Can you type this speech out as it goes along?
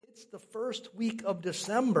It's the first week of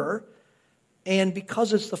December, and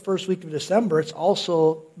because it's the first week of December, it's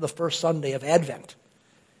also the first Sunday of Advent.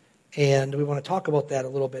 And we want to talk about that a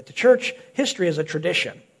little bit. The church history is a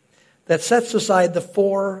tradition that sets aside the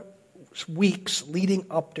 4 weeks leading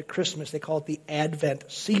up to Christmas. They call it the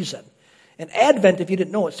Advent season. And Advent, if you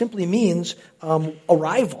didn't know, it simply means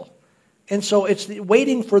arrival. And so it's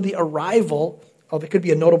waiting for the arrival of, it could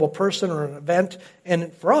be a notable person or an event.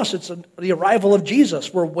 And for us, it's the arrival of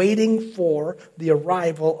Jesus. We're waiting for the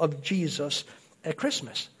arrival of Jesus at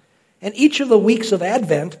Christmas. And each of the weeks of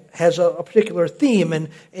Advent has a particular theme.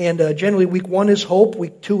 And generally, week 1 is hope,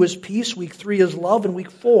 week 2 is peace, week 3 is love, and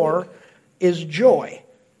week 4 is joy.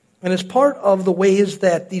 And as part of the ways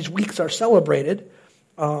that these weeks are celebrated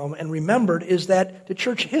and remembered is that the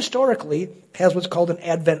church historically has what's called an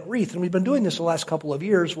Advent wreath. And we've been doing this the last couple of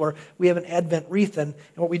years where we have an Advent wreath. And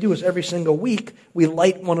what we do is every single week we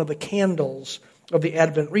light one of the candles of the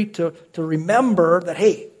Advent wreath to remember that,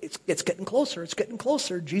 hey, it's getting closer. It's getting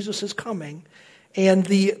closer. Jesus is coming. And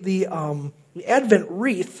the Advent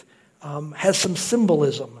wreath has some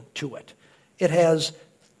symbolism to it. It has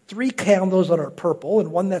 3 candles that are purple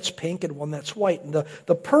and 1 that's pink and 1 that's white. And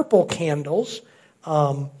the purple candles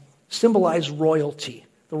symbolize royalty,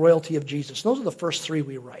 the royalty of Jesus. Those are the first 3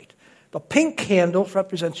 we write. The pink candle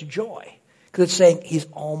represents joy because it's saying he's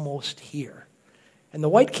almost here. And the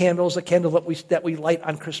white candle is the candle that we light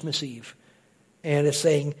on Christmas Eve. And it's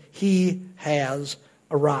saying he has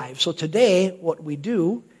arrived. So today what we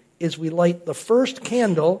do is we light the first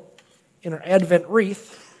candle in our Advent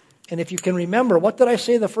wreath. And if you can remember, what did I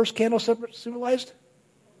say the first candle symbolized?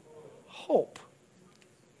 Hope.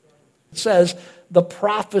 It says the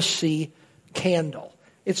prophecy candle.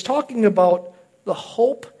 It's talking about the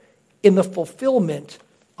hope in the fulfillment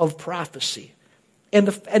of prophecy. And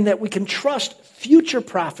that we can trust future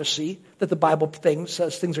prophecy that the Bible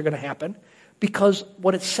says things are going to happen because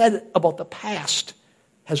what it said about the past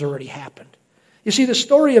has already happened. You see, the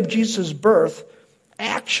story of Jesus' birth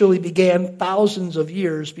actually began thousands of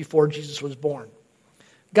years before Jesus was born.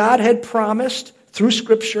 God had promised through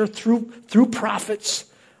Scripture, through prophets,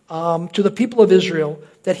 to the people of Israel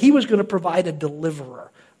that he was going to provide a deliverer.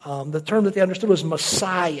 The term that they understood was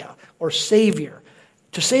Messiah or Savior.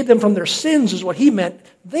 To save them from their sins is what he meant.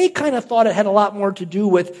 They kind of thought it had a lot more to do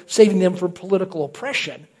with saving them from political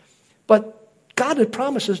oppression. But God had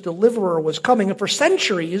promised his deliverer was coming. And for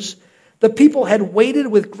centuries, the people had waited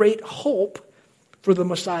with great hope for the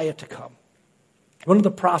Messiah to come. One of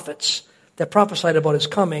the prophets that prophesied about his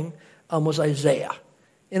coming was Isaiah.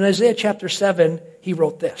 In Isaiah chapter 7, he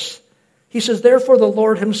wrote this. He says, "Therefore the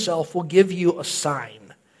Lord himself will give you a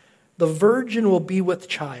sign. The virgin will be with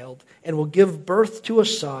child and will give birth to a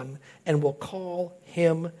son and will call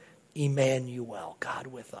him Emmanuel," God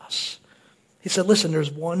with us. He said, listen, there's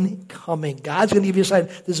one coming. God's going to give you a sign.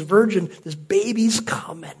 This virgin, this baby's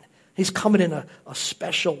coming. He's coming in a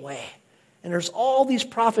special way. And there's all these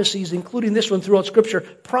prophecies, including this one throughout Scripture,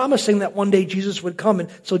 promising that one day Jesus would come. And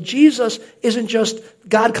so Jesus isn't just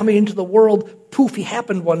God coming into the world, poof, he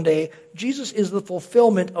happened one day. Jesus is the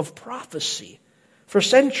fulfillment of prophecy. For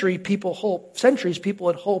centuries, people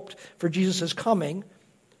had hoped for Jesus' coming,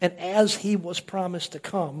 and as he was promised to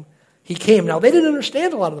come, he came. Now, they didn't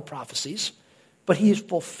understand a lot of the prophecies, but he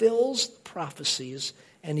fulfills prophecies,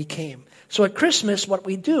 and he came. So at Christmas, what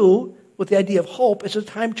we do with the idea of hope is a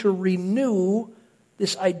time to renew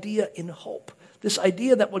this idea in hope. This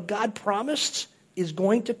idea that what God promised is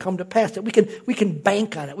going to come to pass, that we can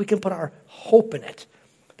bank on it, we can put our hope in it.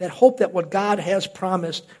 That hope that what God has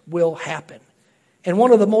promised will happen. And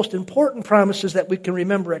one of the most important promises that we can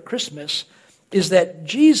remember at Christmas is that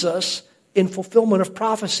Jesus, in fulfillment of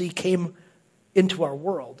prophecy, came into our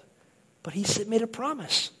world. But he made a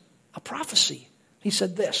promise, a prophecy. He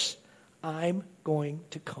said this, "I'm going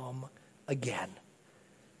to come again."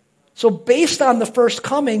 So based on the first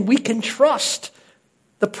coming, we can trust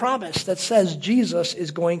the promise that says Jesus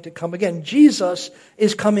is going to come again. Jesus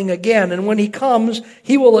is coming again. And when he comes,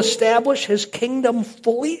 he will establish his kingdom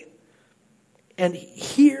fully and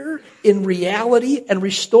here in reality and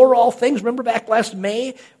restore all things. Remember back last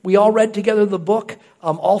May, we all read together the book,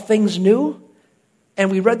 All Things New. And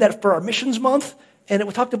we read that for our missions month. And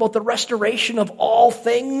it talked about the restoration of all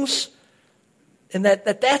things. And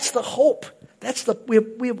that's the hope.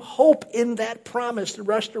 We have hope in that promise, the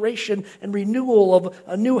restoration and renewal of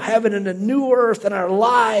a new heaven and a new earth and our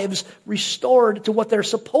lives restored to what they're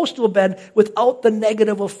supposed to have been without the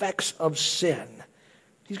negative effects of sin.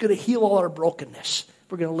 He's going to heal all our brokenness.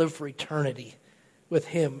 We're going to live for eternity with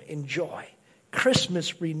him in joy.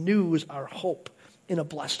 Christmas renews our hope in a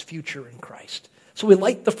blessed future in Christ. So we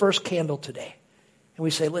light the first candle today. And we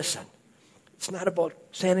say, listen, it's not about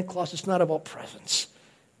Santa Claus. It's not about presents.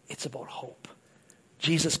 It's about hope.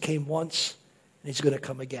 Jesus came once, and he's going to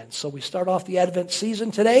come again. So we start off the Advent season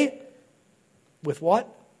today with what?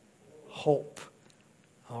 Hope.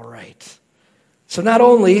 All right. So not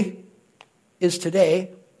only is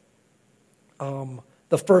today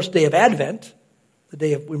the first day of Advent, the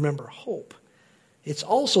day of, remember, hope, it's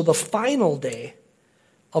also the final day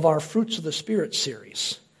of our Fruits of the Spirit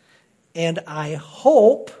series. And I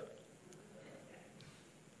hope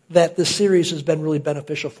that this series has been really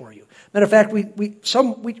beneficial for you. Matter of fact,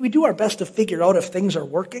 we do our best to figure out if things are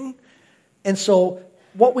working. And so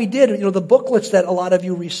what we did, the booklets that a lot of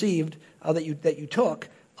you received that you took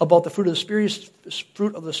about the Fruit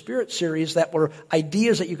of the Spirit series that were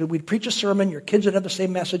ideas that we'd preach a sermon, your kids would have the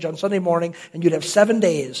same message on Sunday morning, and you'd have 7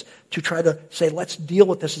 days to try to say, let's deal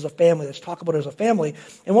with this as a family, let's talk about it as a family.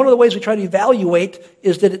 And one of the ways we try to evaluate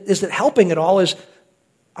is that helping at all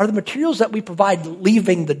are the materials that we provide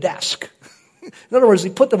leaving the desk. In other words, we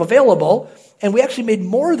put them available, and we actually made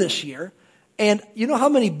more this year. And you know how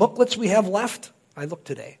many booklets we have left? I looked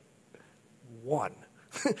today. 1.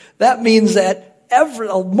 That means that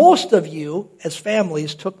most of you as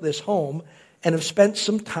families took this home and have spent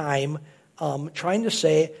some time trying to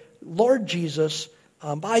say, Lord Jesus,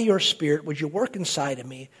 by your Spirit, would you work inside of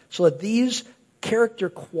me so that these character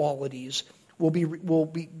qualities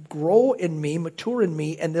will grow in me, mature in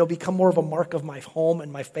me, and they'll become more of a mark of my home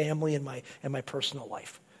and my family and my personal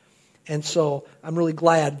life. And so I'm really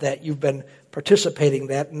glad that you've been participating in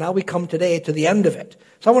that. And now we come today to the end of it.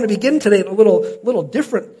 So I want to begin today in a little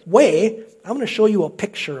different way. I'm going to show you a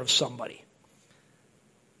picture of somebody.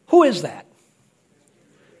 Who is that?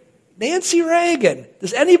 Nancy Reagan.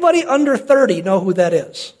 Does anybody under 30 know who that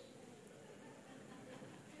is?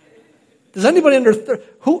 Does anybody under 30?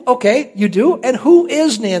 Who? Okay, you do. And who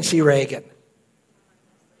is Nancy Reagan?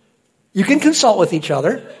 You can consult with each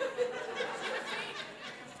other.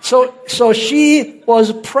 So she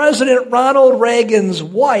was President Ronald Reagan's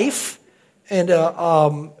wife, and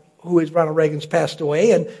who is Ronald Reagan's passed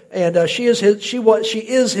away, and she is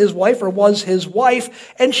his wife or was his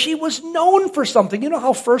wife, and she was known for something. You know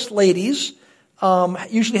how first ladies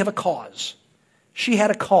usually have a cause. She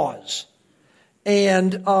had a cause,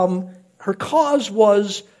 and her cause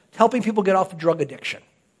was helping people get off of drug addiction.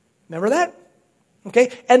 Remember that?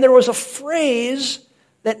 Okay, and there was a phrase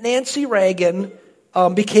that Nancy Reagan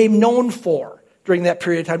became known for during that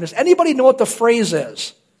period of time. Does anybody know what the phrase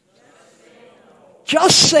is?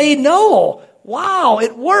 Just say no. Wow,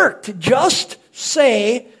 it worked. Just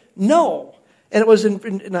say no. And it was in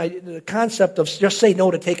the concept of just say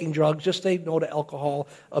no to taking drugs, just say no to alcohol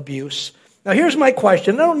abuse. Now here's my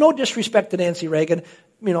question. No disrespect to Nancy Reagan.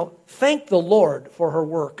 Thank the Lord for her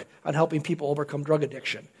work on helping people overcome drug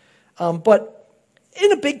addiction. But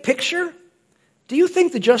in a big picture, do you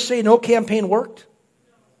think the Just Say No campaign worked?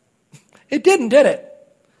 It didn't, did it?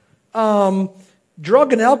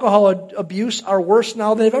 Drug and alcohol abuse are worse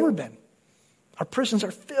now than they've ever been. Our prisons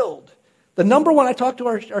are filled. The number one, I talked to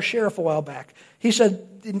our sheriff a while back. He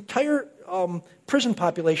said the entire prison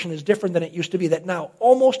population is different than it used to be, that now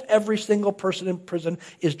almost every single person in prison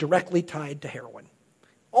is directly tied to heroin.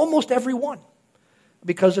 Almost every one.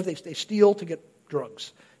 Because if they steal to get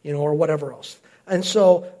drugs, or whatever else. And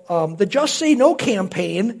so the Just Say No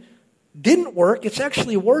campaign didn't work. It's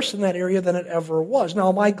actually worse in that area than it ever was. Now,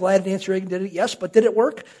 am I glad Nancy Reagan did it? Yes, but did it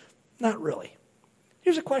work? Not really.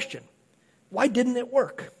 Here's a question. Why didn't it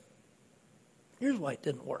work? Here's why it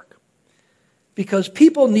didn't work. Because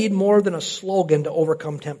people need more than a slogan to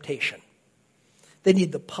overcome temptation. They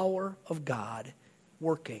need the power of God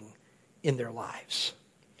working in their lives.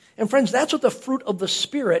 And friends, that's what the fruit of the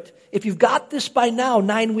Spirit, if you've got this by now,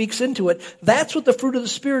 9 weeks into it, that's what the fruit of the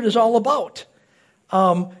Spirit is all about.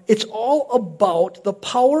 It's all about the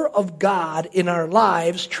power of God in our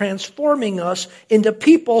lives transforming us into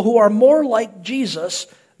people who are more like Jesus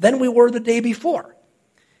than we were the day before.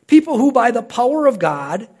 People who, by the power of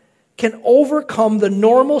God, can overcome the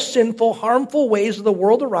normal, sinful, harmful ways of the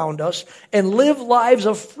world around us and live lives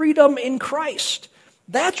of freedom in Christ.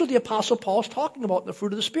 That's what the Apostle Paul is talking about in the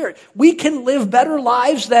fruit of the Spirit. We can live better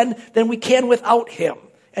lives than we can without him.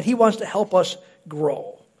 And he wants to help us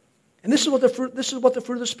grow. And this is what the fruit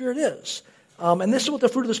of the Spirit is. And this is what the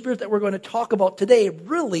fruit of the Spirit that we're going to talk about today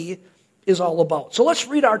really is all about. So let's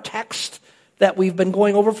read our text that we've been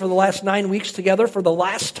going over for the last 9 weeks together for the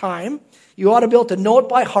last time. You ought to be able to know it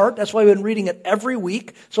by heart. That's why we've been reading it every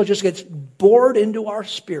week. So it just gets bored into our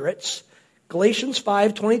spirits. Galatians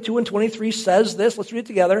 5:22 and 23 says this. Let's read it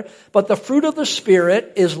together. But the fruit of the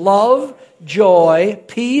Spirit is love, joy,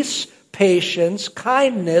 peace, patience,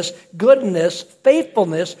 kindness, goodness,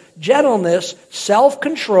 faithfulness, gentleness,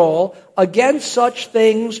 self-control. Against such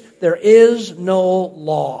things there is no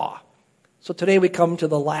law. So today we come to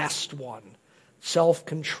the last one,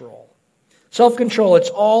 self-control. Self-control, it's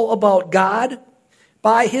all about God,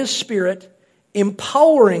 by His Spirit,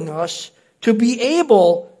 empowering us to be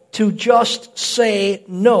able to just say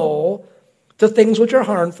no to things which are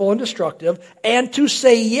harmful and destructive, and to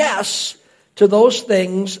say yes to those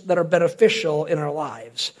things that are beneficial in our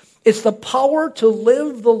lives. It's the power to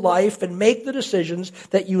live the life and make the decisions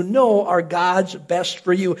that you know are God's best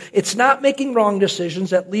for you. It's not making wrong decisions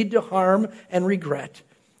that lead to harm and regret.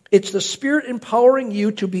 It's the Spirit empowering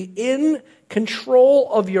you to be in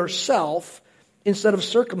control of yourself instead of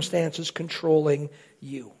circumstances controlling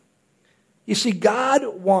you. You see, God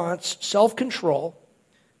wants self-control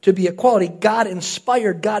to be a quality.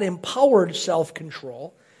 God-inspired, God-empowered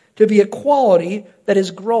self-control to be a quality that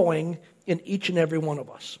is growing in each and every one of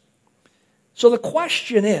us. So the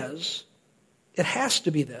question is, it has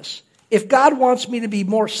to be this: if God wants me to be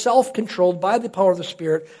more self-controlled by the power of the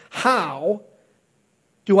Spirit, how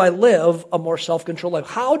do I live a more self-controlled life?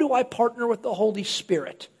 How do I partner with the Holy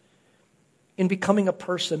Spirit in becoming a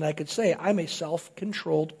person? I could say, I'm a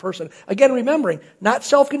self-controlled person. Again, remembering, not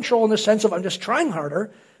self-control in the sense of I'm just trying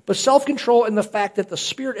harder, but self-control in the fact that the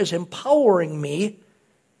Spirit is empowering me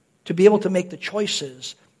to be able to make the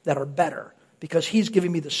choices that are better because He's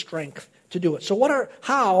giving me the strength to do it. So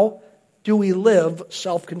how do we live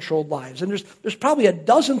self-controlled lives? And there's probably a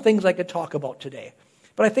dozen things I could talk about today.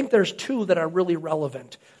 But I think there's two that are really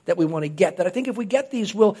relevant that we want to get. That I think if we get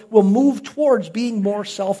these, we'll move towards being more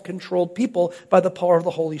self-controlled people by the power of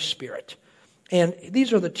the Holy Spirit. And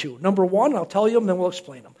these are the two. Number one, I'll tell you them, then we'll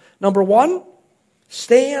explain them. Number one,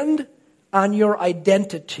 stand on your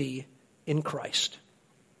identity in Christ.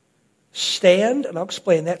 Stand, and I'll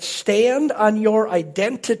explain that. Stand on your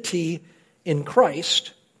identity in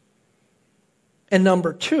Christ. And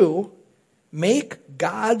number two, make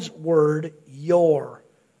God's word your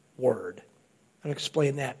word. I'll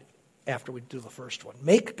explain that after we do the first one.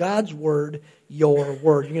 Make God's word your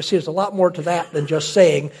word. You're going to see there's a lot more to that than just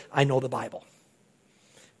saying, I know the Bible.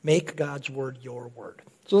 Make God's word your word.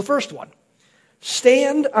 So the first one,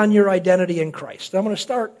 stand on your identity in Christ. I'm going to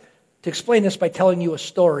start to explain this by telling you a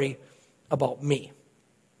story about me.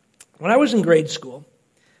 When I was in grade school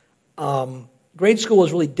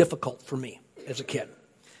was really difficult for me as a kid.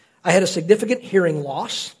 I had a significant hearing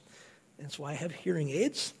loss. That's why I have hearing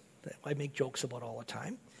aids that I make jokes about all the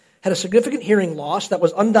time. Had a significant hearing loss that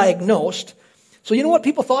was undiagnosed. So you know what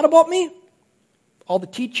people thought about me? All the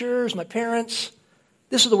teachers, my parents.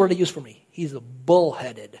 This is the word they used for me. He's a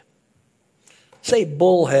bullheaded. Say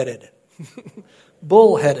bullheaded.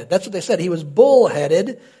 Bullheaded. That's what they said. He was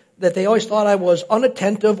bullheaded, that they always thought I was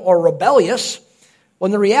unattentive or rebellious,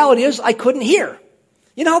 when the reality is I couldn't hear.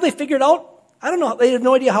 You know how they figured out? I don't know. They had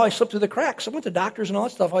no idea how I slipped through the cracks. I went to doctors and all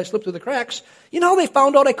that stuff, how I slipped through the cracks. You know how they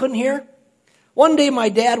found out I couldn't hear? One day my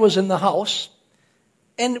dad was in the house,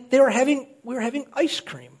 and we were having ice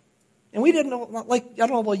cream. And we didn't know, I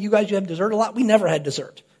don't know about you guys, you have dessert a lot. We never had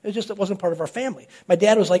dessert. It wasn't part of our family. My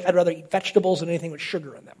dad was like, I'd rather eat vegetables than anything with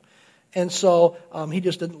sugar in them. And so he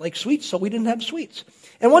just didn't like sweets, so we didn't have sweets.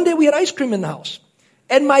 And one day we had ice cream in the house.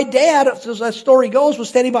 And my dad, as that story goes, was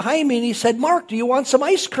standing behind me, and he said, Mark, do you want some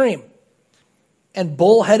ice cream? And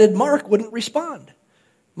bullheaded Mark wouldn't respond.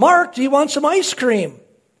 Mark, do you want some ice cream?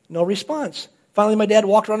 No response. Finally, my dad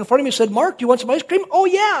walked around in front of me and said, Mark, do you want some ice cream? Oh,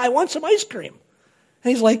 yeah, I want some ice cream.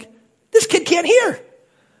 And he's like, this kid can't hear.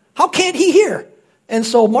 How can't he hear? And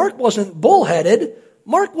so Mark wasn't bullheaded.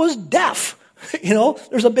 Mark was deaf.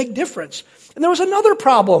 There's a big difference. And there was another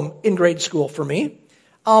problem in grade school for me.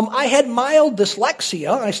 I had mild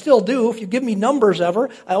dyslexia. I still do. If you give me numbers ever,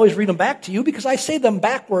 I always read them back to you because I say them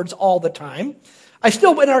backwards all the time.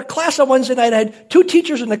 In our class on Wednesday night, I had 2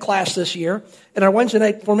 teachers in the class this year, in our Wednesday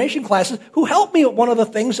night formation classes, who helped me with one of the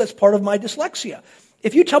things that's part of my dyslexia.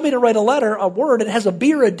 If you tell me to write a word, and it has a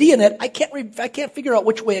B or a D in it, I can't figure out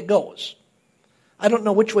which way it goes. I don't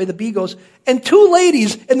know which way the B goes. And 2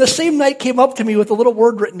 ladies in the same night came up to me with a little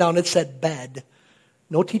word written down. It said bed.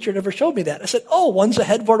 No teacher had ever showed me that. I said, one's a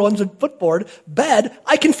headboard, one's a footboard. Bed,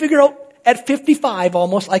 I can figure out, at 55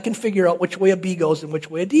 almost, I can figure out which way a B goes and which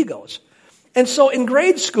way a D goes. And so in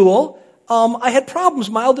grade school, I had problems,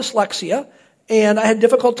 mild dyslexia, and I had a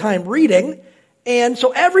difficult time reading. And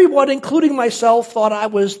so everyone, including myself, thought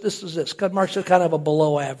because Mark's kind of a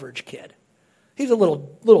below average kid. He's a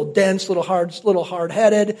little dense, little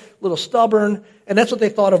hard-headed, a little stubborn, and that's what they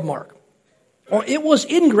thought of Mark. Well, it was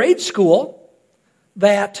in grade school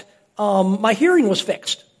that my hearing was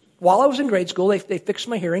fixed. while I was in grade school, they fixed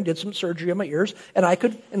my hearing, did some surgery on my ears, and I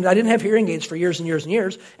didn't have hearing aids for years and years and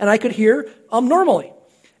years, and I could hear normally.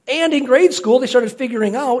 And in grade school, they started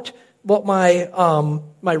figuring out what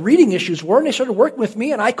my reading issues were, and they started working with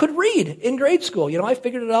me, and I could read in grade school. I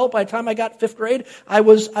figured it out. By the time I got 5th grade, I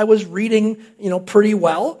was reading, pretty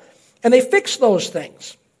well, and they fixed those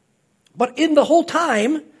things. But in the whole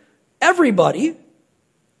time, everybody,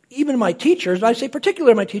 even my teachers, I say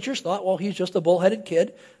particularly my teachers, thought, well, he's just a bullheaded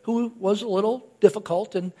kid who was a little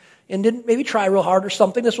difficult and didn't maybe try real hard or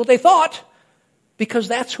something. That's what they thought, because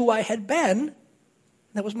that's who I had been.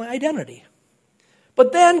 That was my identity.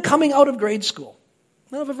 But then coming out of grade school,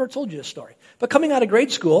 I don't know if I've ever told you this story, but coming out of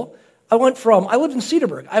grade school, I lived in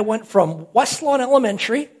Cedarburg. I went from West Lawn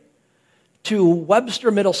Elementary to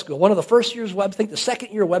Webster Middle School. One of the first years, I think the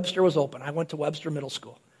second year Webster was open. I went to Webster Middle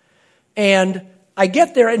School. And I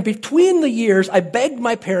get there, and between the years, I begged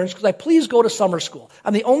my parents, could I please go to summer school?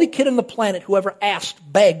 I'm the only kid on the planet who ever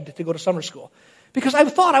begged to go to summer school. Because I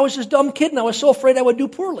thought I was this dumb kid, and I was so afraid I would do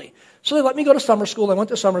poorly. So they let me go to summer school. I went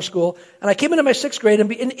to summer school, and I came into my 6th grade,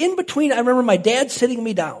 and in between, I remember my dad sitting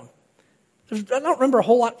me down. I don't remember a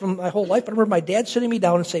whole lot from my whole life, but I remember my dad sitting me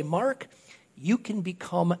down and saying, Mark, you can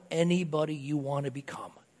become anybody you want to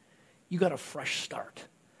become. You got a fresh start.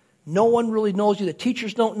 No one really knows you. The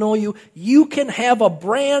teachers don't know you. You can have a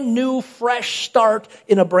brand new, fresh start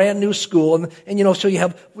in a brand new school. And so you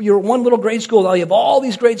have your one little grade school. Now you have all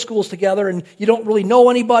these grade schools together, and you don't really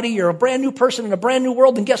know anybody. You're a brand new person in a brand new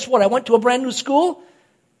world. And guess what? I went to a brand new school,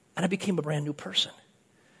 and I became a brand new person.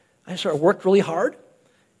 I worked really hard,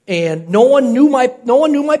 and no one knew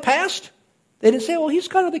my past. They didn't say, well, he's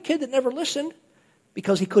kind of the kid that never listened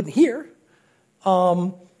because he couldn't hear.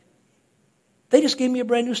 They just gave me a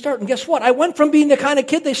brand new start. And guess what? I went from being the kind of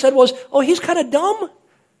kid they said was, oh, he's kind of dumb,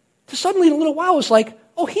 to suddenly in a little while it was like,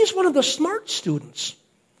 oh, he's one of the smart students.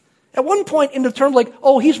 At one point in the term, like,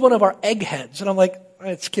 oh, he's one of our eggheads. And I'm like,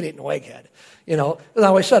 this kid ain't no egghead. And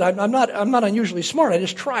I said, I'm not unusually smart. I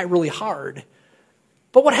just try really hard.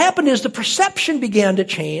 But what happened is the perception began to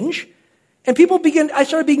change, and I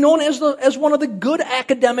started being known as one of the good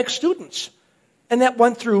academic students. And that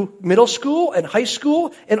went through middle school and high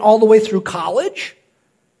school and all the way through college.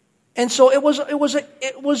 And so it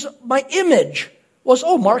was my image was,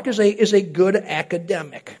 oh, Mark is a good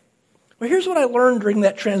academic. Well, here's what I learned during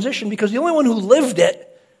that transition, because the only one who lived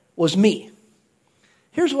it was me.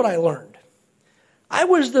 Here's what I learned. I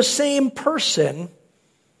was the same person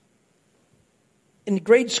in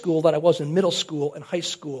grade school that I was in middle school and high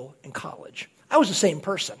school and college. I was the same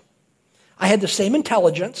person. I had the same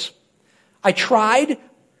intelligence. I tried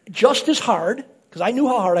just as hard, because I knew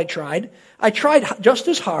how hard I tried. I tried just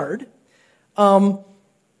as hard,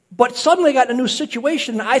 but suddenly I got in a new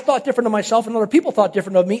situation, and I thought different of myself, and other people thought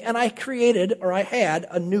different of me, and I had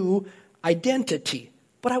a new identity.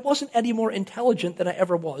 But I wasn't any more intelligent than I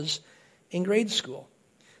ever was in grade school.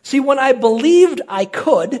 See, when I believed I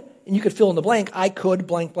could, and you could fill in the blank, I could,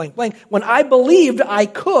 blank, blank, blank. When I believed I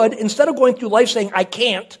could, instead of going through life saying I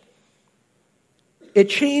can't, it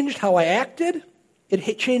changed how I acted,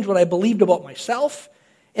 it changed what I believed about myself,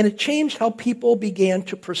 and it changed how people began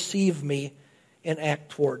to perceive me and act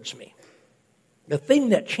towards me. The thing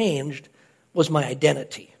that changed was my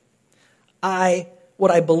identity.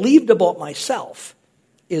 What I believed about myself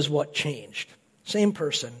is what changed. Same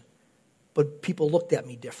person, but people looked at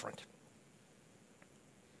me different.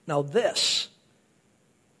 Now this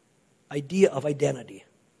idea of identity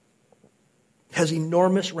has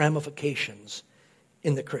enormous ramifications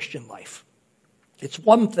in the Christian life. It's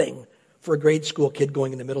one thing for a grade school kid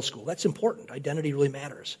going into middle school. That's important. Identity really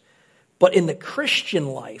matters. But in the Christian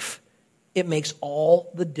life, it makes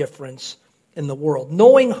all the difference in the world.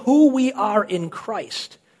 Knowing who we are in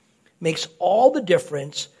Christ makes all the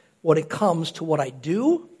difference when it comes to what I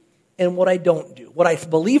do and what I don't do. What I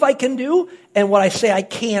believe I can do and what I say I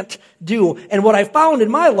can't do. And what I found in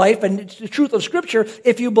my life, and it's the truth of Scripture,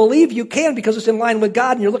 if you believe you can because it's in line with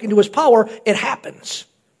God and you're looking to His power, it happens.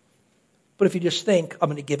 But if you just think, I'm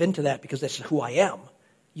going to give in to that because that's who I am,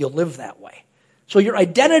 you'll live that way. So your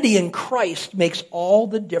identity in Christ makes all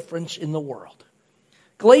the difference in the world.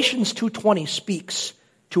 Galatians 2:20 speaks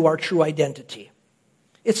to our true identity.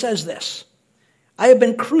 It says this, I have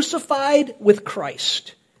been crucified with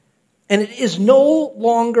Christ, and it is no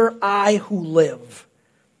longer I who live,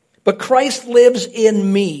 but Christ lives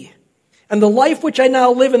in me. And the life which I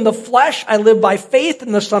now live in the flesh, I live by faith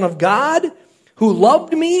in the Son of God, who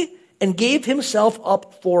loved me and gave Himself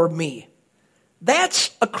up for me. That's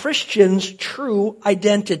a Christian's true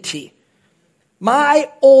identity.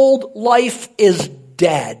 My old life is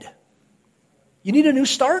dead. You need a new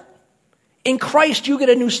start? In Christ, you get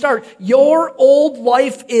a new start. Your old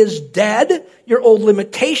life is dead. Your old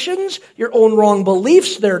limitations, your own wrong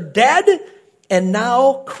beliefs, they're dead. And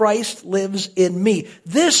now Christ lives in me.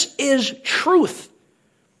 This is truth.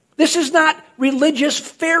 This is not religious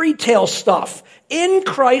fairy tale stuff. In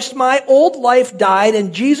Christ, my old life died,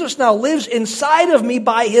 and Jesus now lives inside of me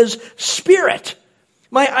by his Spirit.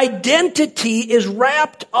 My identity is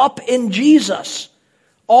wrapped up in Jesus.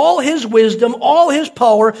 All his wisdom, all his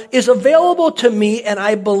power is available to me, and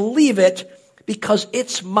I believe it because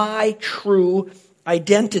it's my true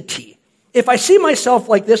identity. If I see myself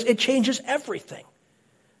like this, it changes everything.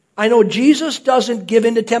 I know Jesus doesn't give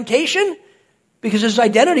in to temptation because his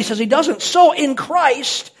identity says he doesn't. So in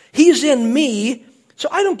Christ, he's in me, so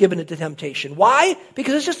I don't give in to temptation. Why?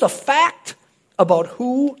 Because it's just a fact about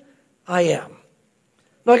who I am.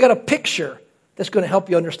 Now I got a picture that's going to help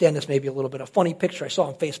you understand this maybe a little bit. A funny picture I saw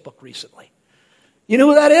on Facebook recently. You know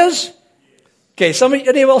who that is? Okay,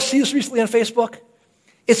 anyone else see this recently on Facebook?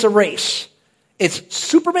 It's a race. It's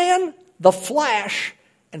Superman, the Flash,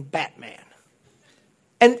 and Batman.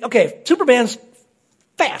 And okay, Superman's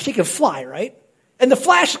fast. He can fly, right? And the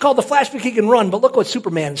Flash is called the Flash because he can run, but look what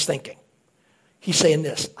Superman is thinking. He's saying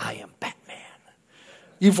this, I am Batman.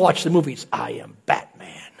 You've watched the movies, I am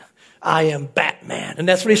Batman. I am Batman. And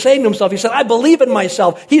that's what he's saying to himself. He said, I believe in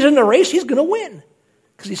myself. He's in the race, he's going to win.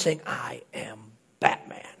 Because he's saying, I am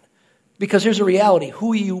Batman. Because here's the reality.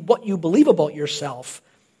 What you believe about yourself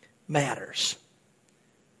matters.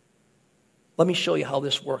 Let me show you how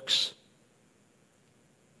this works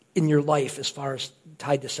in your life as far as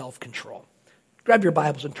tied to self-control. Grab your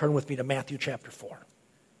Bibles and turn with me to Matthew chapter 4.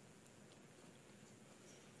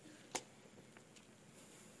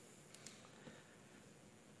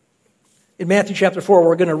 In Matthew chapter 4,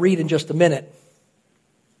 we're going to read in just a minute.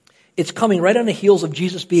 It's coming right on the heels of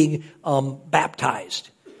Jesus being baptized.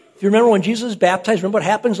 If you remember when Jesus is baptized, remember what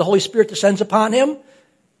happens? The Holy Spirit descends upon him.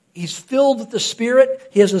 He's filled with the Spirit.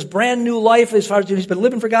 He has this brand new life as far as he's been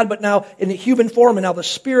living for God, but now in a human form, and now the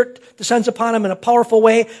Spirit descends upon him in a powerful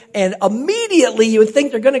way. And immediately you would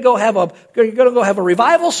think they're going to go have a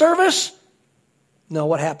revival service. No,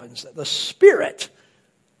 what happens? The Spirit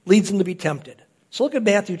leads him to be tempted. So look at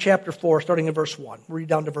Matthew chapter 4, starting in verse 1. We'll read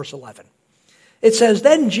down to verse 11. It says,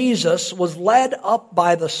 Then Jesus was led up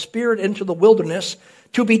by the Spirit into the wilderness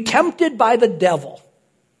to be tempted by the devil.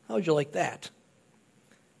 How would you like that?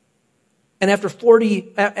 And after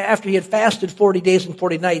he had fasted 40 days and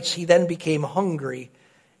 40 nights, he then became hungry.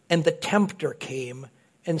 And the tempter came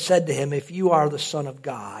and said to him, If you are the Son of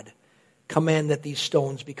God, command that these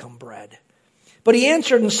stones become bread. But he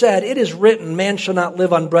answered and said, It is written, man shall not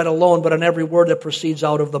live on bread alone, but on every word that proceeds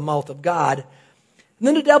out of the mouth of God. And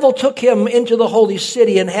then the devil took him into the holy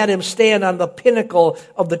city and had him stand on the pinnacle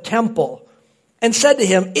of the temple and said to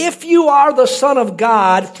him, If you are the Son of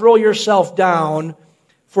God, throw yourself down,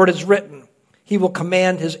 for it is written, He will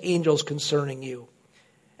command his angels concerning you.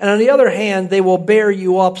 And on the other hand, they will bear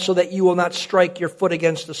you up so that you will not strike your foot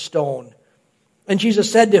against a stone. And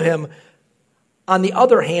Jesus said to him, On the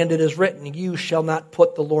other hand, it is written, You shall not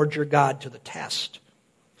put the Lord your God to the test.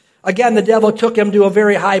 Again, the devil took him to a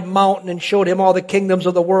very high mountain and showed him all the kingdoms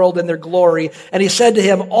of the world and their glory. And he said to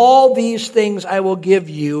him, All these things I will give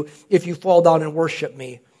you if you fall down and worship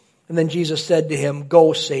me. And then Jesus said to him,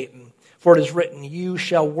 Go, Satan, for it is written, You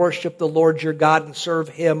shall worship the Lord your God and serve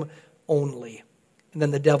him only. And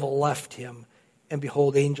then the devil left him, and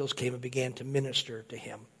behold, angels came and began to minister to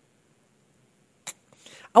him.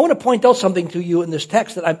 I want to point out something to you in this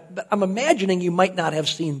text that I'm imagining you might not have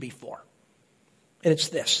seen before. And it's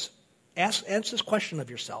this. Ask this question of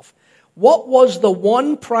yourself. What was the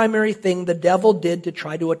one primary thing the devil did to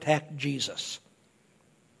try to attack Jesus?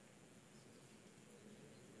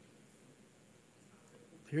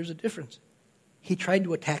 Here's the difference. He tried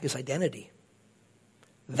to attack his identity.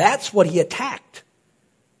 That's what he attacked.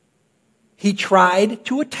 He tried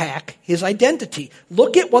to attack his identity.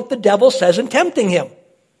 Look at what the devil says in tempting him.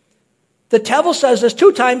 The devil says this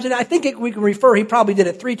 2 times, and I think we can refer, he probably did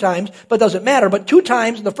it 3 times, but it doesn't matter. But 2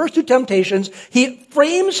 times, in the first 2 temptations, he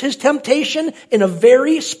frames his temptation in a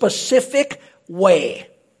very specific way.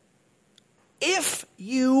 If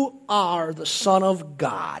you are the Son of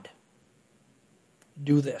God,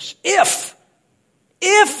 do this. If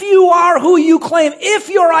you are who you claim, if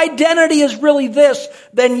your identity is really this,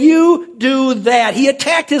 then you do that. He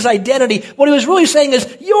attacked his identity. What he was really saying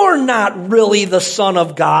is, you're not really the Son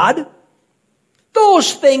of God.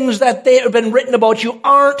 Those things that have been written about you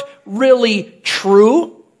aren't really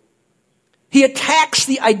true. He attacks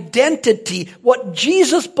the identity, what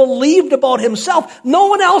Jesus believed about himself. No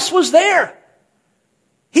one else was there.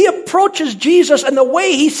 He approaches Jesus, and the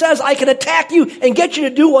way he says, I can attack you and get you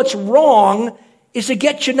to do what's wrong, is to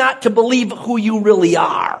get you not to believe who you really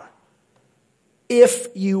are. If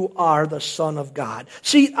you are the Son of God.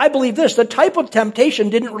 See, I believe this. The type of temptation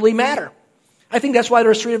didn't really matter. I think that's why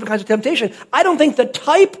there's three different kinds of temptation. I don't think the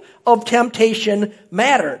type of temptation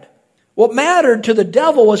mattered. What mattered to the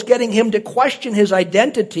devil was getting him to question his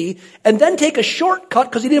identity and then take a shortcut,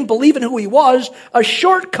 because he didn't believe in who he was, a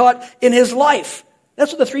shortcut in his life.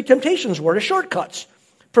 That's what the three temptations were, the shortcuts.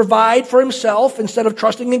 Provide for himself instead of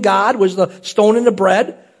trusting in God was the stone in the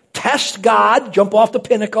bread. Test God, jump off the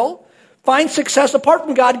pinnacle. Find success apart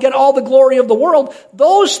from God, get all the glory of the world.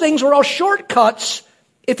 Those things were all shortcuts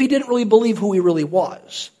if he didn't really believe who he really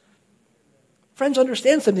was. Friends,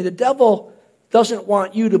 understand something. The devil doesn't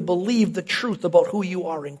want you to believe the truth about who you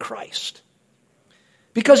are in Christ.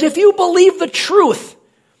 Because if you believe the truth,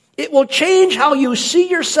 it will change how you see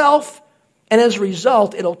yourself, and as a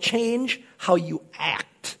result, it'll change how you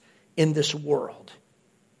act in this world.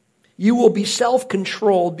 You will be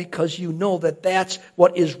self-controlled because you know that that's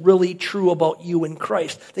what is really true about you in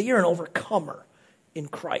Christ, that you're an overcomer in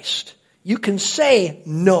Christ. You can say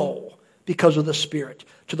no because of the Spirit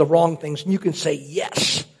to the wrong things, and you can say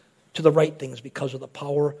yes to the right things because of the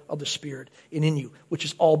power of the Spirit in you, which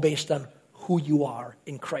is all based on who you are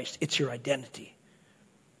in Christ. It's your identity.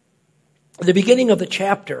 At the beginning of the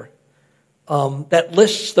chapter that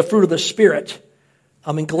lists the fruit of the Spirit,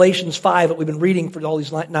 in Galatians 5 that we've been reading for all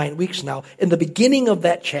these 9 weeks now, in the beginning of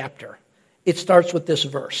that chapter, it starts with this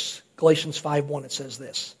verse. Galatians 5:1, it says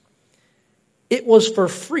this. It was for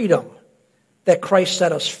freedom that Christ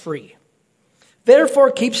set us free. Therefore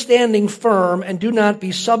keep standing firm and do not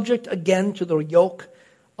be subject again to the yoke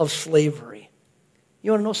of slavery.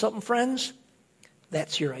 You want to know something, friends?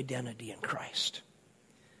 That's your identity in Christ.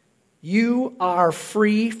 You are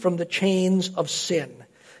free from the chains of sin.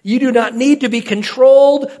 You do not need to be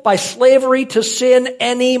controlled by slavery to sin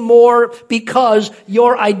anymore, because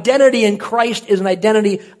your identity in Christ is an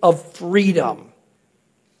identity of freedom.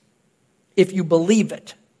 If you believe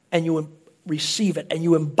it and you receive it and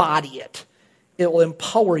you embody it, it will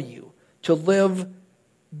empower you to live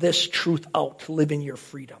this truth out, to live in your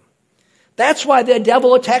freedom. That's why the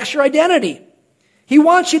devil attacks your identity. He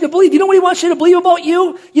wants you to believe. You know what he wants you to believe about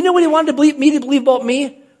you? You know what he wanted me to believe about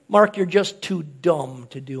me? Mark, you're just too dumb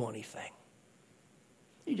to do anything.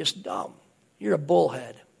 You're just dumb. You're a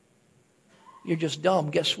bullhead. You're just dumb.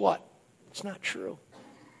 Guess what? It's not true.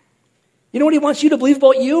 You know what he wants you to believe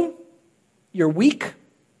about you? You're weak.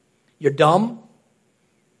 You're dumb.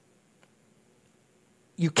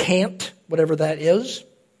 You can't, whatever that is.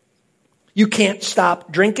 You can't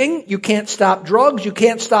stop drinking. You can't stop drugs. You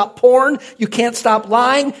can't stop porn. You can't stop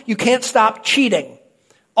lying. You can't stop cheating.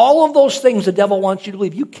 All of those things the devil wants you to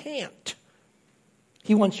believe. You can't.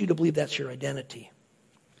 He wants you to believe that's your identity.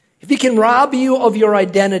 If he can rob you of your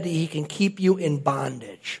identity, he can keep you in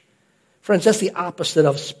bondage. Friends, that's the opposite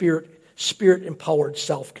of spirit-empowered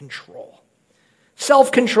self-control.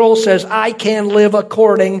 Self-control says, I can live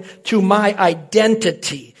according to my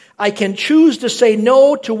identity. I can choose to say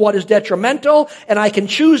no to what is detrimental, and I can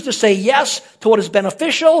choose to say yes to what is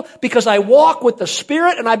beneficial, because I walk with the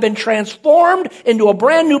Spirit and I've been transformed into a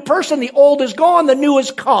brand new person. The old is gone, the new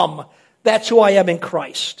has come. That's who I am in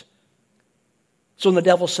Christ. So when the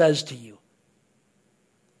devil says to you,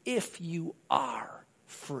 if you are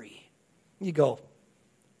free, you go,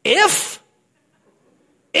 if?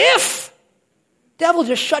 Devil,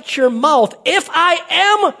 just shut your mouth. If I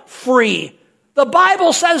am free. The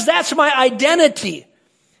Bible says that's my identity.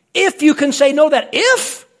 If you can say no to that.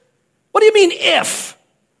 If? What do you mean if?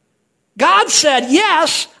 God said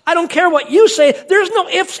yes. I don't care what you say. There's no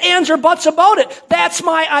ifs, ands, or buts about it. That's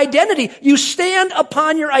my identity. You stand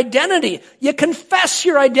upon your identity. You confess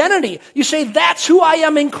your identity. You say, that's who I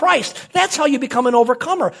am in Christ. That's how you become an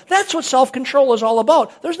overcomer. That's what self-control is all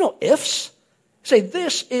about. There's no ifs. Say,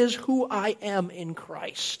 this is who I am in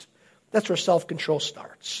Christ. That's where self-control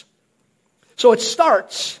starts. So it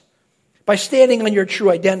starts by standing on your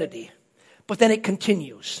true identity, but then it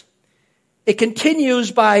continues. It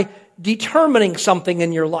continues by determining something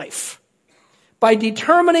in your life, by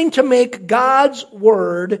determining to make God's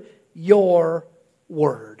word your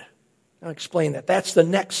word. I'll explain that. That's the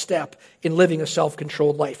next step in living a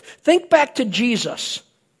self-controlled life. Think back to Jesus,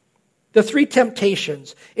 the three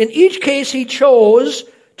temptations. In each case, he chose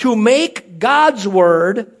to make God's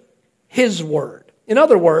word his word. In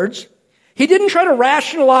other words, he didn't try to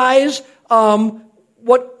rationalize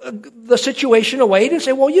the situation away. He didn't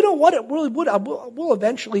say, well, you know what, it really would. We'll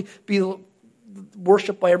eventually be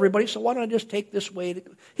worshipped by everybody, so why don't I just take this way?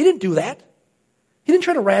 He didn't do that. He didn't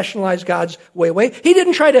try to rationalize God's way. He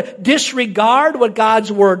didn't try to disregard what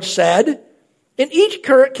God's word said. In each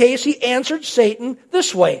case, he answered Satan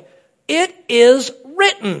this way. It is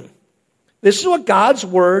written. This is what God's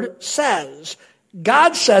word says.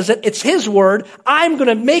 God says it. It's his word. I'm going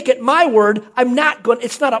to make it my word.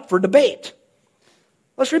 It's not up for debate.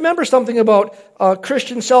 Let's remember something about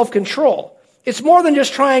Christian self-control. It's more than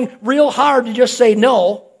just trying real hard to just say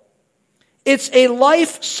no. It's a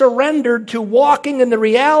life surrendered to walking in the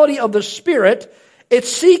reality of the Spirit.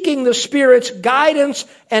 It's seeking the Spirit's guidance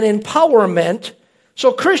and empowerment.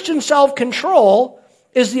 So Christian self-control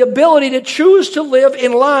is the ability to choose to live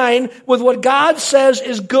in line with what God says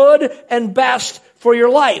is good and best for your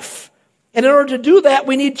life. And in order to do that,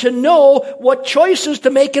 we need to know what choices to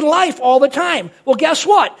make in life all the time. Well, guess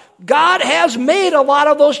what? God has made a lot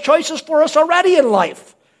of those choices for us already in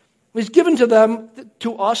life. He's given them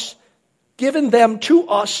to us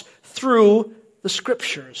through the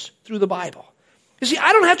Scriptures, through the Bible. You see,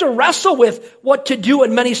 I don't have to wrestle with what to do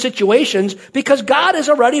in many situations because God has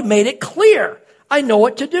already made it clear. I know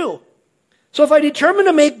what to do. So if I determine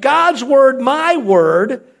to make God's word my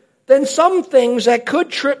word, then some things that could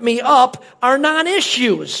trip me up are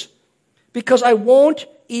non-issues because I won't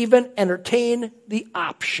even entertain the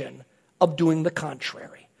option of doing the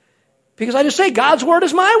contrary. Because I just say, God's word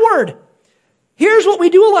is my word. Here's what we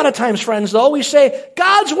do a lot of times, friends, though. We say,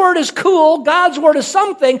 God's word is cool, God's word is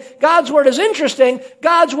something, God's word is interesting,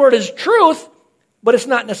 God's word is truth, but it's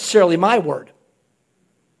not necessarily my word.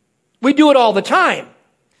 We do it all the time.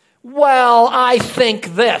 Well, I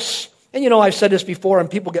think this. And I've said this before, and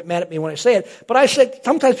people get mad at me when I say it, but I said,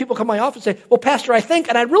 sometimes people come to my office and say, well, Pastor, I think,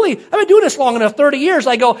 and I've been doing this long enough, 30 years,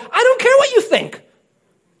 I go, I don't care what you think.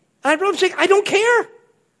 And I'm saying, I don't care.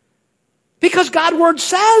 Because God's word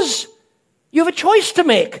says you have a choice to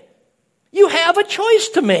make. You have a choice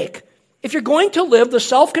to make. If you're going to live the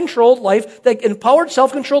self-controlled life, the empowered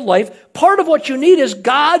self-controlled life, part of what you need is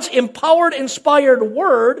God's empowered, inspired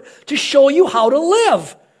word to show you how to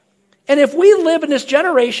live. And if we live in this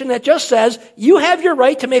generation that just says, you have your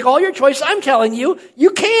right to make all your choices, I'm telling you,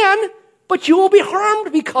 you can, but you will be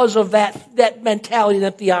harmed because of that mentality,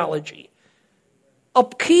 that theology. A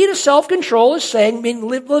key to self-control is saying,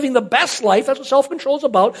 living the best life, that's what self-control is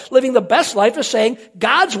about. Living the best life is saying,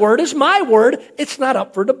 God's word is my word, it's not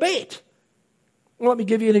up for debate. Well, let me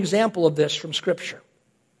give you an example of this from Scripture.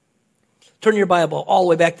 Turn your Bible all the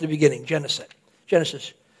way back to the beginning,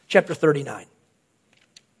 Genesis chapter 39.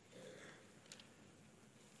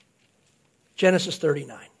 Genesis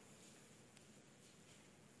 39.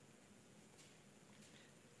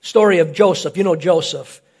 Story of Joseph. You know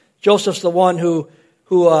Joseph. Joseph's the one who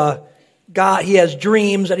he has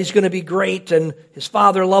dreams that he's going to be great, and his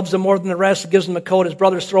father loves him more than the rest, gives him a coat, his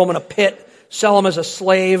brothers throw him in a pit, sell him as a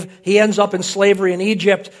slave. He ends up in slavery in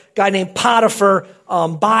Egypt. A guy named Potiphar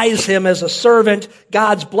buys him as a servant.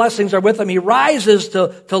 God's blessings are with him. He rises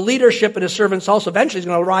to leadership in his servant's house. Eventually he's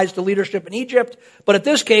going to rise to leadership in Egypt. But at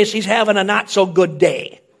this case, he's having a not so good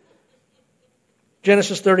day.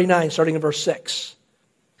 Genesis 39, starting in verse 6.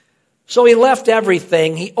 So he left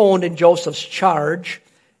everything he owned in Joseph's charge,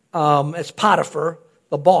 as Potiphar,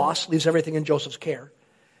 the boss, leaves everything in Joseph's care.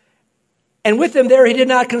 And with him there, he did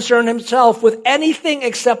not concern himself with anything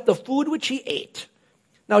except the food which he ate.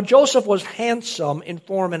 Now Joseph was handsome in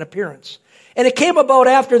form and appearance. And it came about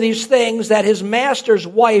after these things that his master's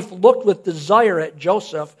wife looked with desire at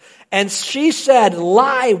Joseph, and she said,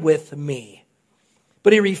 lie with me.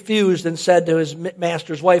 But he refused and said to his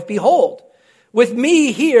master's wife, behold, with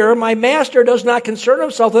me here, my master does not concern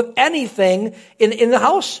himself with anything in the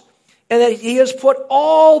house, and that he has put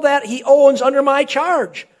all that he owns under my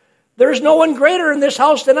charge. There is no one greater in this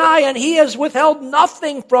house than I, and he has withheld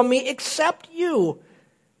nothing from me except you,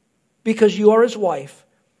 because you are his wife.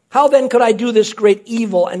 How then could I do this great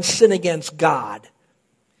evil and sin against God?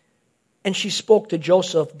 And she spoke to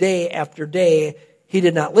Joseph day after day. He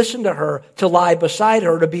did not listen to her, to lie beside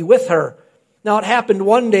her, to be with her. Now it happened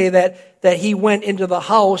one day that he went into the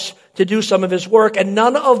house to do some of his work, and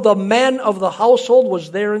none of the men of the household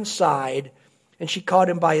was there inside. And she caught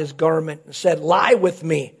him by his garment and said, lie with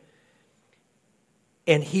me.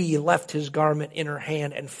 And he left his garment in her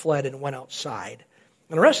hand and fled and went outside.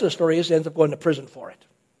 And the rest of the story is he ends up going to prison for it.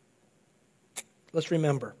 Let's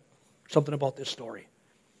remember something about this story.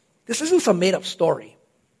 This isn't some made-up story.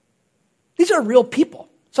 These are real people.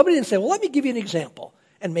 Somebody didn't say, well, let me give you an example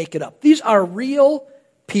and make it up. These are real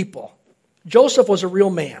people. Joseph was a real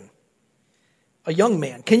man, a young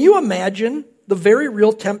man. Can you imagine the very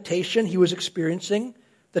real temptation he was experiencing,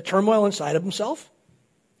 the turmoil inside of himself?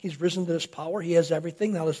 He's risen to this power. He has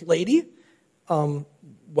everything. Now this lady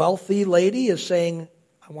wealthy lady is saying,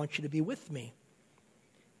 I want you to be with me.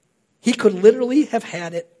 He could literally have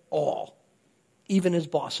had it all, even his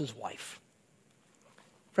boss's wife.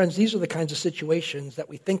 Friends, these are the kinds of situations that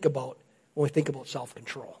we think about when we think about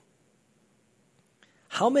self-control.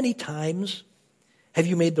 How many times have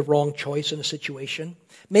you made the wrong choice in a situation?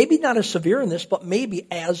 Maybe not as severe in this, but maybe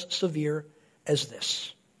as severe as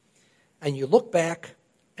this. And you look back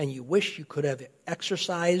and you wish you could have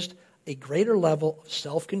exercised a greater level of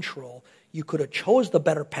self-control. You could have chose the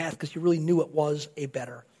better path because you really knew it was a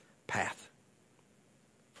better path.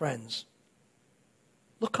 Friends,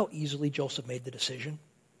 look how easily Joseph made the decision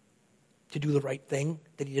to do the right thing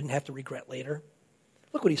that he didn't have to regret later.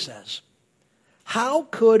 Look what he says. How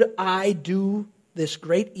could I do this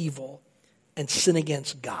great evil and sin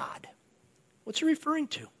against God? What's he referring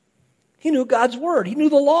to? He knew God's word. He knew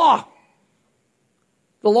the law.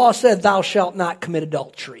 The law said, thou shalt not commit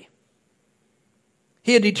adultery.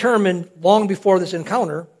 He had determined long before this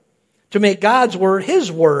encounter to make God's word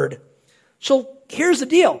his word. So here's the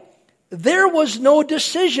deal. There was no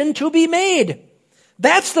decision to be made.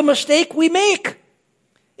 That's the mistake we make.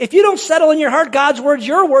 If you don't settle in your heart God's word's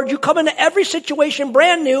your word, you come into every situation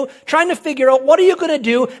brand new, trying to figure out what are you going to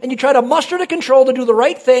do, and you try to muster the control to do the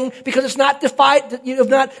right thing because it's not you have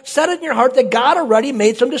not set it in your heart that God already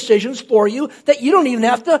made some decisions for you that you don't even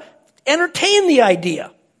have to entertain the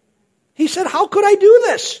idea. He said, how could I do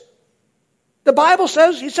this? The Bible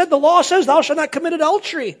says, the law says, thou shalt not commit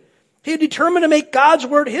adultery. He had determined to make God's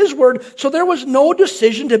word his word, so there was no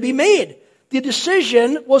decision to be made. The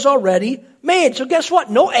decision was already made. So guess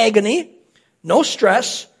what? No agony, no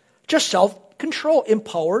stress, just self-control,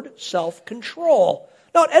 empowered self-control.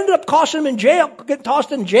 Now, it ended up costing him in jail, getting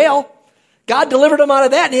tossed in jail. God delivered him out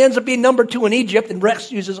of that, and he ends up being number 2 in Egypt and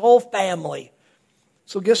rescues his whole family.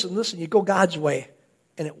 So listen, you go God's way,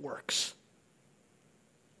 and it works.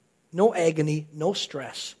 No agony, no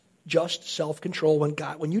stress, just self-control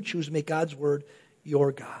when you choose to make God's word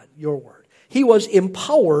your God, your word. He was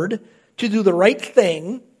empowered to do the right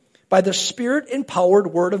thing by the Spirit-empowered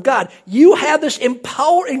Word of God. You have this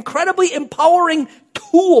incredibly empowering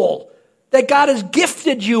tool that God has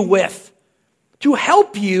gifted you with to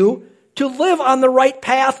help you to live on the right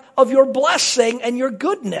path of your blessing and your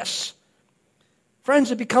goodness.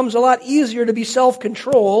 Friends, it becomes a lot easier to be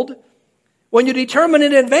self-controlled when you determine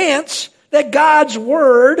in advance that God's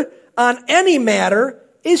Word on any matter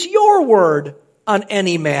is your word on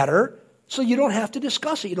any matter. So you don't have to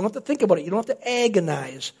discuss it. You don't have to think about it. You don't have to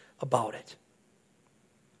agonize about it.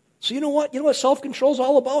 So you know what? You know what self-control is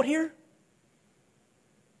all about here?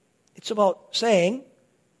 It's about saying,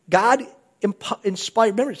 God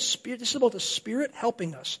inspired. Remember, this is about the Spirit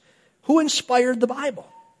helping us. Who inspired the Bible?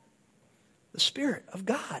 The Spirit of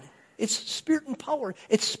God. It's Spirit-empowered.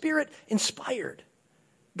 It's Spirit-inspired.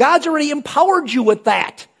 God's already empowered you with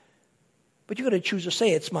that. But you've got to choose to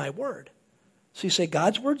say, it's my word. So you say,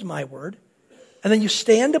 God's word's my word. And then you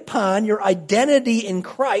stand upon your identity in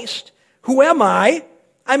Christ. Who am I?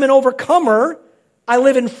 I'm an overcomer. I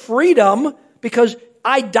live in freedom because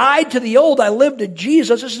I died to the old. I lived to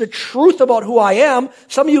Jesus. This is the truth about who I am.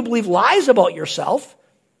 Some of you believe lies about yourself.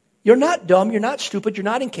 You're not dumb. You're not stupid. You're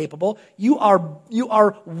not incapable. You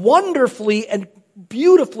are wonderfully and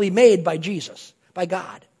beautifully made by Jesus, by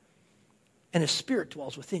God. And His Spirit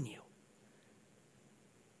dwells within you.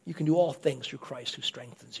 You can do all things through Christ who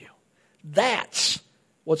strengthens you. That's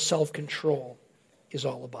what self-control is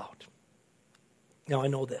all about. Now, I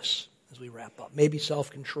know this as we wrap up. Maybe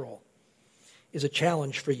self-control is a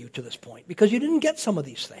challenge for you to this point because you didn't get some of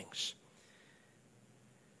these things.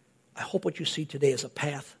 I hope what you see today is a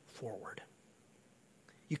path forward.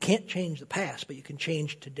 You can't change the past, but you can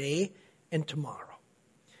change today and tomorrow.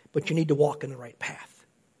 But you need to walk in the right path.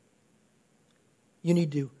 You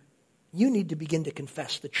need to begin to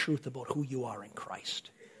confess the truth about who you are in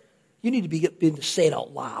Christ. You need to begin to say it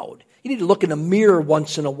out loud. You need to look in the mirror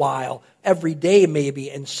once in a while, every day maybe,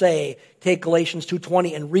 and say, take Galatians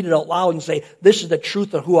 2:20 and read it out loud and say, this is the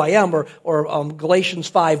truth of who I am, or Galatians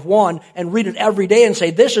 5:1, and read it every day and say,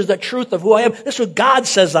 this is the truth of who I am. This is what God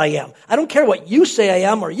says I am. I don't care what you say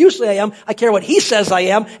I am or you say I am. I care what He says I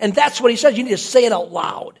am, and that's what He says. You need to say it out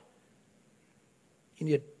loud. You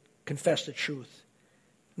need to confess the truth.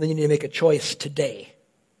 And then you need to make a choice today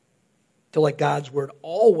to let God's word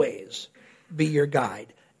always be your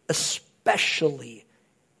guide, especially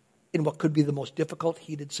in what could be the most difficult,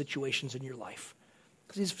 heated situations in your life.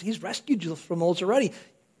 Because He's rescued you from those already.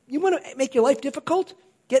 You want to make your life difficult?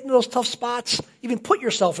 Get into those tough spots. Even put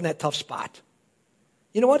yourself in that tough spot.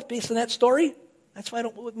 You know what? Based on that story, that's why I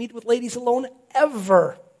don't meet with ladies alone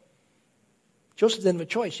ever. Joseph didn't have a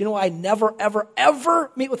choice. You know, I never, ever,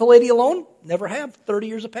 ever meet with a lady alone. Never have. 30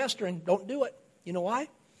 years of pastoring. Don't do it. You know why?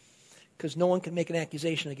 Because no one can make an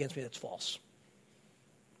accusation against me that's false.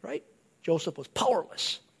 Right? Joseph was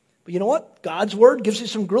powerless. But you know what? God's word gives you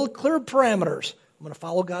some real clear parameters. I'm going to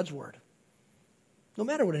follow God's word. No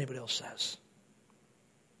matter what anybody else says.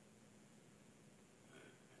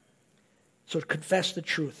 So confess the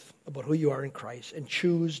truth about who you are in Christ and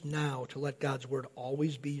choose now to let God's word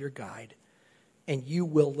always be your guide. And you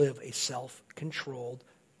will live a self-controlled,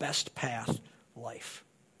 best path life.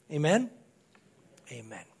 Amen?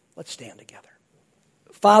 Amen. Let's stand together.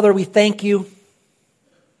 Father, we thank you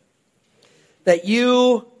that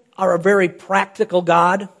you are a very practical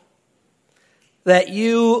God, that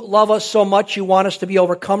you love us so much you want us to be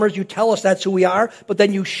overcomers. You tell us that's who we are, but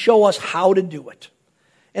then you show us how to do it.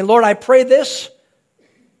 And Lord, I pray this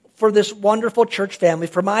for this wonderful church family,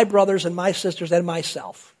 for my brothers and my sisters and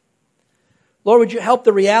myself. Lord, would you help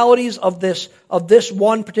the realities of this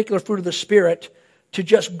one particular fruit of the Spirit to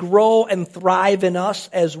just grow and thrive in us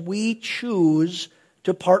as we choose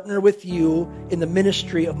to partner with you in the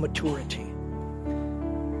ministry of maturity.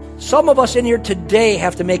 Some of us in here today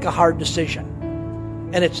have to make a hard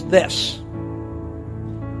decision, and it's this.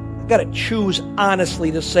 I've got to choose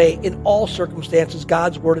honestly to say, in all circumstances,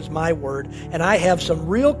 God's word is my word, and I have some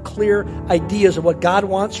real clear ideas of what God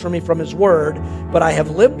wants from me from his word, but I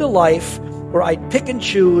have lived a life where I pick and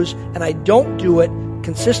choose, and I don't do it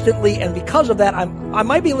consistently, and because of that, I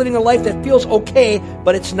might be living a life that feels okay,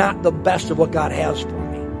 but it's not the best of what God has for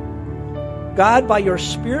me. God, by your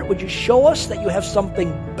Spirit, would you show us that you have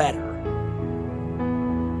something better?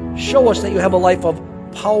 Show us that you have a life of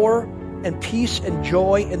power and peace and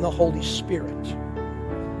joy in the Holy Spirit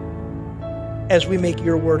as we make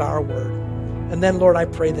your word our word. And then, Lord, I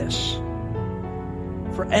pray this.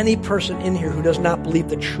 For any person in here who does not believe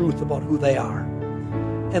the truth about who they are,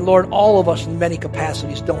 and Lord, all of us in many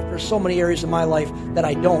capacities don't. There's so many areas in my life that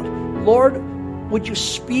I don't. Lord, would you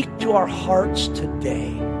speak to our hearts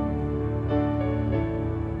today?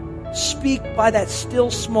 Speak by that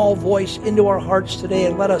still small voice into our hearts today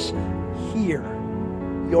and let us hear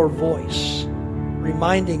your voice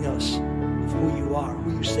reminding us of who you are,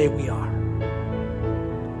 who you say we are.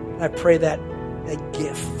 And I pray that a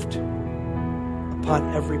gift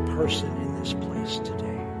upon every person in this place today.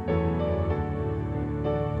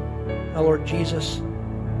 Now, Lord Jesus,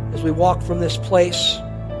 as we walk from this place,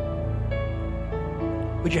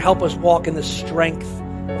 would you help us walk in the strength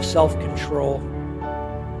of self-control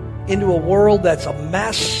into a world that's a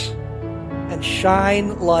mess and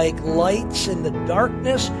shine like lights in the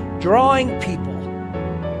darkness, drawing people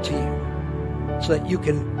to you so that you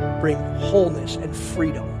can bring wholeness and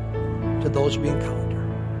freedom to those we encounter.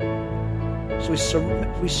 So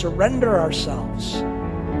we surrender ourselves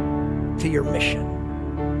to your mission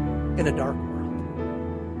in a dark world.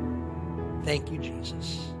 Thank you,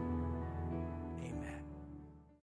 Jesus.